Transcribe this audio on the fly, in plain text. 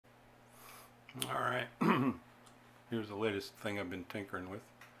Alright, here's the latest thing I've been tinkering with.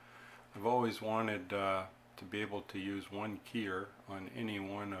 I've always wanted to be able to use one keyer on any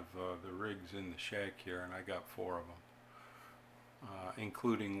one of the rigs in the shack here, and I got 4 of them,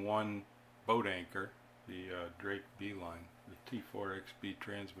 including one boat anchor, the Drake B-line, the T-4XB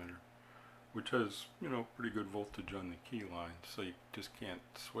transmitter, which has, you know, pretty good voltage on the key line, so you just can't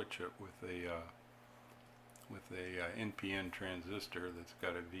switch it with a NPN transistor that's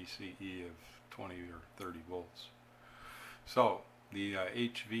got a VCE of 20 or 30 volts. So the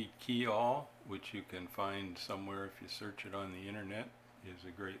HV KeyAll, which you can find somewhere if you search it on the internet, is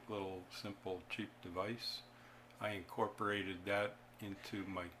a great little simple cheap device. I incorporated that into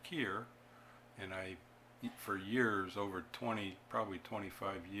my keyer, and I, for years, over 20, probably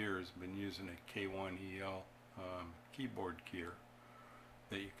 25 years, been using a K1EL keyboard keyer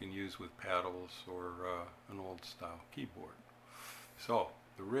that you can use with paddles or an old style keyboard. So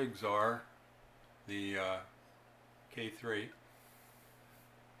the rigs are the K3.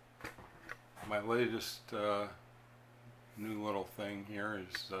 My latest new little thing here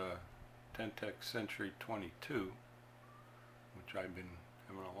is Ten-Tec Century 22, which I've been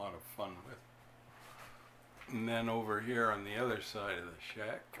having a lot of fun with. And then over here on the other side of the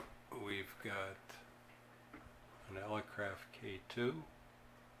shack, we've got an Elecraft K2,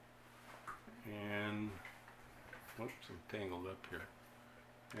 and whoops, I'm tangled up here,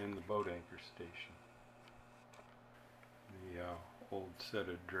 and the boat anchor station, the old set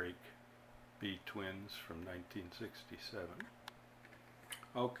of Drake B twins from 1967.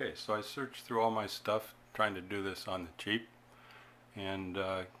 Okay, so I searched through all my stuff trying to do this on the cheap, and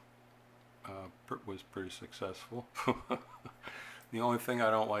was pretty successful. The only thing I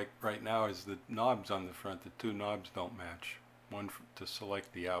don't like right now is the knobs on the front. The 2 knobs don't match. One to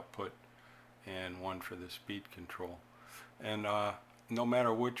select the output and one for the speed control. And no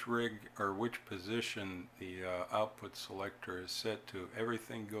matter which rig or which position the output selector is set to,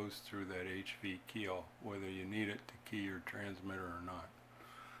 everything goes through that HV KeyAll, whether you need it to key your transmitter or not.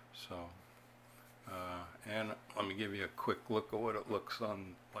 So, and let me give you a quick look at what it looks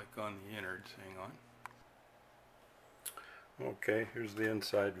like on the innards. Hang on. Okay, here's the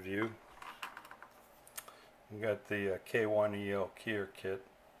inside view. We got the K1EL keyer kit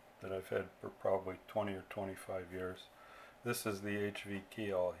that I've had for probably 20 or 25 years. This is the HV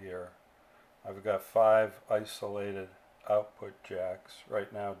KeyAll here. I've got 5 isolated output jacks.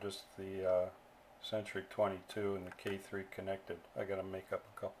 Right now just the Century 22 and the K3 connected. I gotta make up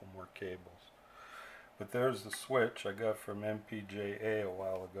a couple more cables. But there's the switch I got from MPJA a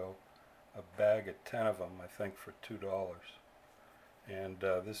while ago. A bag of 10 of them, I think, for $2. And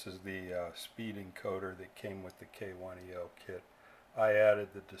this is the speed encoder that came with the K1EL kit. I added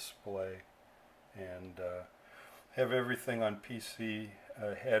the display and have everything on PC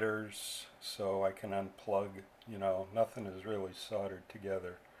headers, so I can unplug. You know, nothing is really soldered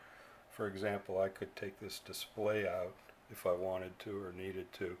together. For example, I could take this display out if I wanted to or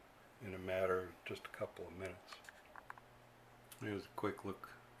needed to in a matter of just a couple of minutes. Here's a quick look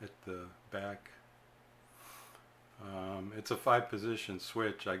at the back. It's a 5-position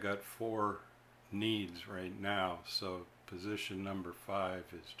switch. I got 4 needs right now, so position number 5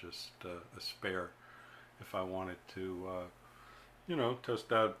 is just a spare if I wanted to you know,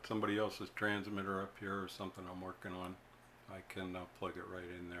 test out somebody else's transmitter up here or something I'm working on. I can plug it right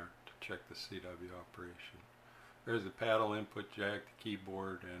in there to check the CW operation. There's the paddle input jack, the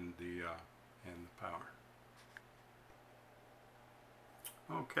keyboard, and the power.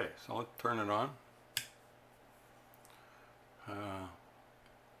 Okay, so let's turn it on.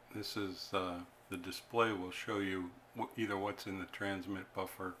 This is the display will show you either what's in the transmit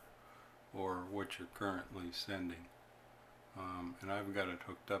buffer or what you're currently sending. And I've got it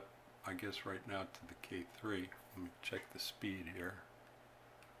hooked up, I guess, right now to the K3. Let me check the speed here.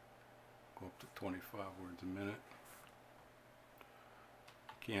 Go up to 25 words a minute.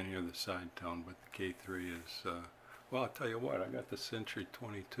 Can't hear the side tone, but the K3 is, well, I'll tell you what, I got the Century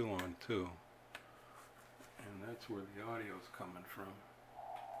 22 on too. And that's where the audio's coming from.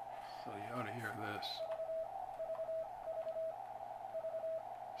 So you ought to hear this.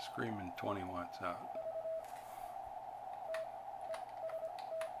 Screaming 20 watts out.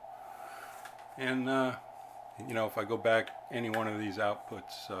 And you know, if I go back, any one of these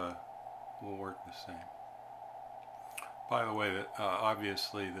outputs will work the same. By the way,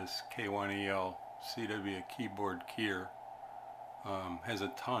 obviously this K1EL CW keyboard keyer has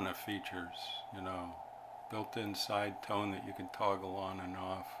a ton of features. You know, built-in side tone that you can toggle on and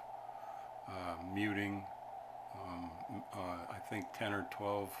off, muting, I think 10 or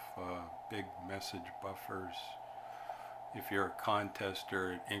 12 big message buffers, if you're a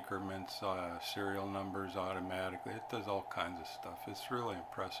contester, it increments serial numbers automatically. It does all kinds of stuff. It's really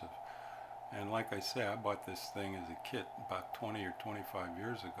impressive. And like I say, I bought this thing as a kit about 20 or 25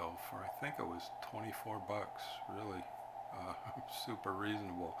 years ago for, I think it was 24 bucks. Really super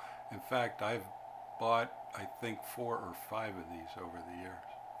reasonable. In fact, I've bought, I think, 4 or 5 of these over the years.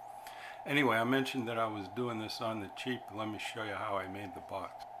 Anyway, I mentioned that I was doing this on the cheap. Let me show you how I made the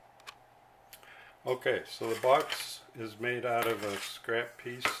box. Okay, so the box is made out of a scrap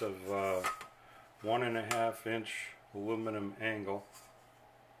piece of 1.5 inch aluminum angle,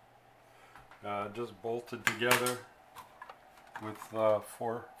 just bolted together with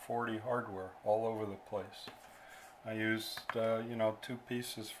 440 hardware all over the place. I used you know, 2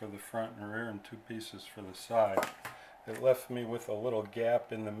 pieces for the front and rear and 2 pieces for the side. It left me with a little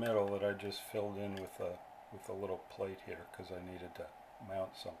gap in the middle that I just filled in with a little plate here because I needed to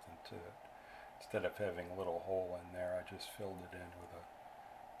mount something to it. Instead of having a little hole in there, I just filled it in with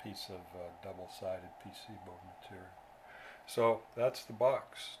a piece of double-sided PC board material. So that's the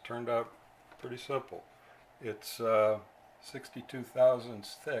box. Turned out pretty simple. It's 62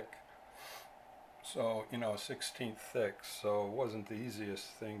 thousandths thick, so, you know, 1/16 thick, so it wasn't the easiest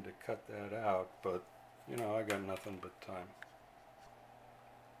thing to cut that out, but, you know, I got nothing but time.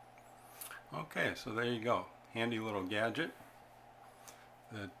 Okay, so there you go. Handy little gadget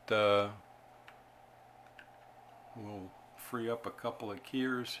that will free up a couple of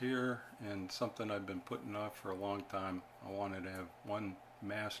keyers here, and something I've been putting off for a long time. I wanted to have one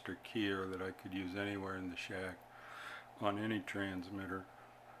master keyer that I could use anywhere in the shack on any transmitter,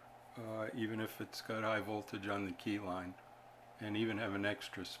 even if it's got high voltage on the key line, and even have an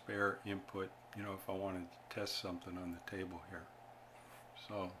extra spare input, you know, if I wanted to test something on the table here.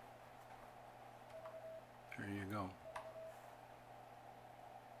 So there you go.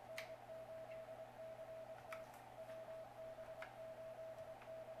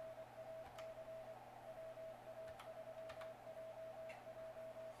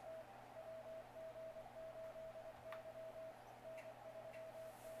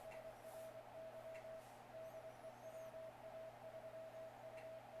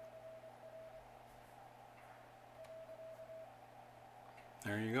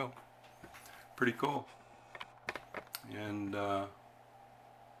 There you go. Pretty cool. And I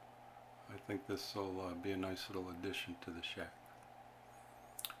think this will be a nice little addition to the shack.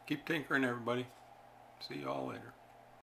 Keep tinkering, everybody. See you all later.